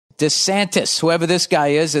DeSantis, whoever this guy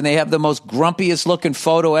is, and they have the most grumpiest looking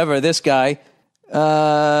photo ever. This guy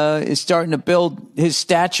is starting to build his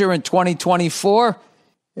stature in 2024.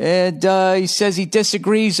 And he says he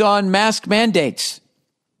disagrees on mask mandates.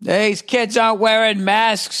 These kids aren't wearing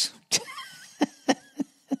masks.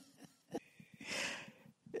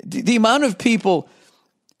 The amount of people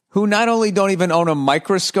who not only don't even own a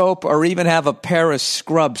microscope or even have a pair of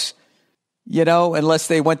scrubs, you know, unless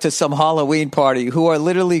they went to some Halloween party, who are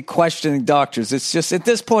literally questioning doctors. It's just, at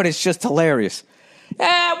this point, it's just hilarious.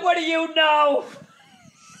 What do you know?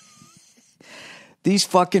 These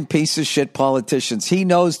fucking piece of shit politicians. He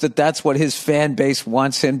knows that that's what his fan base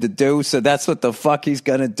wants him to do, so that's what the fuck he's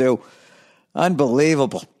going to do.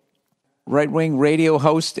 Unbelievable. Right-wing radio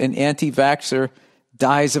host and anti-vaxxer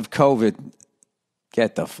dies of COVID.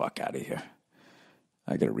 Get the fuck out of here.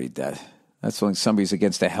 I got to read that. That's when somebody's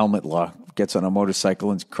against a helmet law, gets on a motorcycle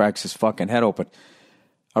and cracks his fucking head open.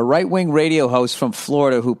 A right-wing radio host from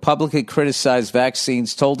Florida who publicly criticized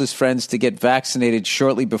vaccines told his friends to get vaccinated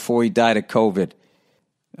shortly before he died of COVID.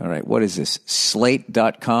 All right, what is this?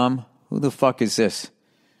 Slate.com? Who the fuck is this?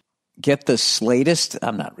 Get the slatest?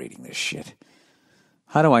 I'm not reading this shit.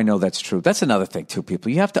 How do I know that's true? That's another thing, too,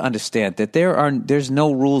 people. You have to understand that there's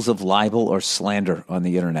no rules of libel or slander on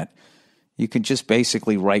the internet. You can just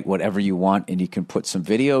basically write whatever you want, and you can put some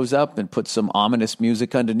videos up and put some ominous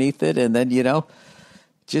music underneath it, and then, you know,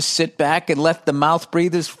 just sit back and let the mouth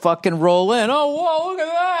breathers fucking roll in. Oh, whoa, look at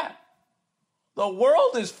that. The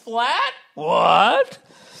world is flat? What?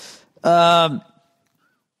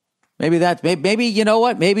 Maybe, you know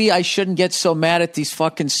what? Maybe I shouldn't get so mad at these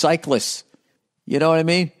fucking cyclists. You know what I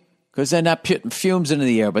mean? Because they're not putting fumes into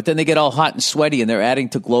the air, but then they get all hot and sweaty and they're adding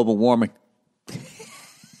to global warming.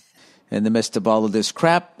 In the midst of all of this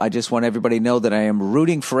crap, I just want everybody to know that I am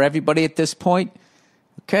rooting for everybody at this point.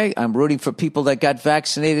 Okay? I'm rooting for people that got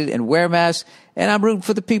vaccinated and wear masks, and I'm rooting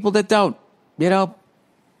for the people that don't. You know?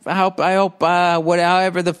 I hope,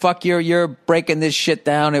 however the fuck you're breaking this shit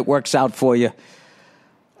down, it works out for you.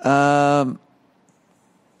 I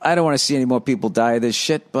don't want to see any more people die of this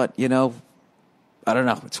shit, but, you know, I don't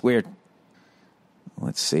know. It's weird.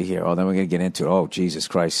 Let's see here. Oh, then we're going to get into it. Oh, Jesus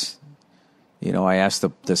Christ. You know, I asked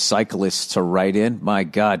the cyclists to write in. My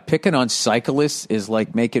God, picking on cyclists is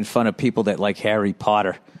like making fun of people that like Harry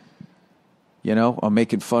Potter. You know, or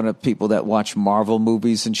making fun of people that watch Marvel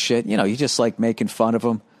movies and shit. You know, you just like making fun of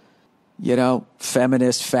them. You know,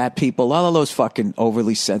 feminists, fat people, all of those fucking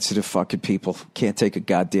overly sensitive fucking people. Can't take a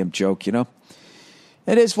goddamn joke, you know?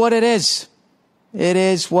 It is what it is. It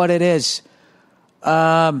is what it is.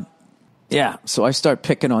 Yeah, so I start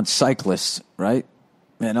picking on cyclists, right?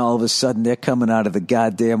 And all of a sudden, they're coming out of the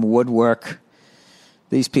goddamn woodwork.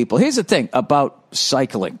 These people. Here's the thing about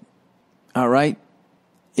cycling, all right?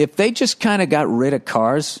 If they just kind of got rid of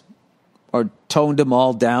cars or toned them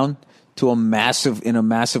all down to a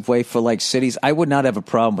massive way for like cities, I would not have a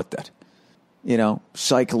problem with that. You know,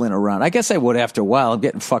 cycling around. I guess I would after a while. I'm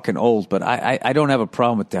getting fucking old, but I don't have a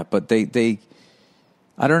problem with that. But they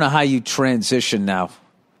I don't know how you transition now,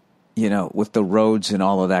 you know, with the roads and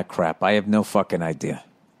all of that crap. I have no fucking idea.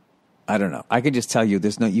 I don't know. I can just tell you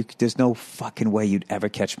there's no fucking way you'd ever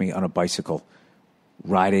catch me on a bicycle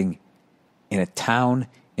riding in a town,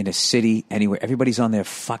 in a city, anywhere. Everybody's on their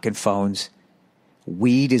fucking phones.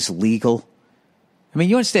 Weed is legal. I mean,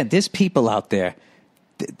 you understand, there's people out there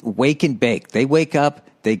wake and bake. They wake up,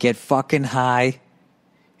 they get fucking high.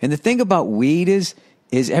 And the thing about weed is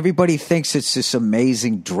everybody thinks it's this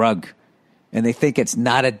amazing drug. And they think it's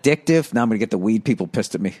not addictive. Now I'm going to get the weed people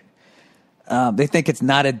pissed at me. They think it's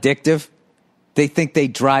not addictive. They think they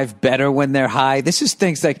drive better when they're high. This is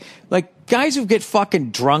things like guys who get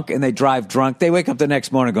fucking drunk and they drive drunk. They wake up the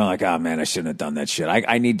next morning going like, oh, man, I shouldn't have done that shit.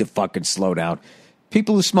 I need to fucking slow down.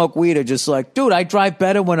 People who smoke weed are just like, dude, I drive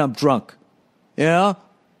better when I'm drunk. You know?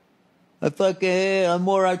 I'm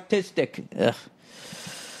more artistic. Ugh.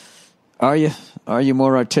 Are you? Are you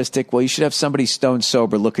more artistic? Well, you should have somebody stone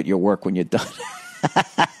sober look at your work when you're done.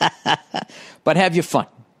 But have your fun.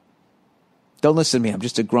 Don't listen to me. I'm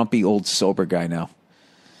just a grumpy old sober guy now.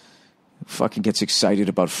 Fucking gets excited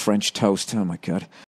about French toast. Oh, my God.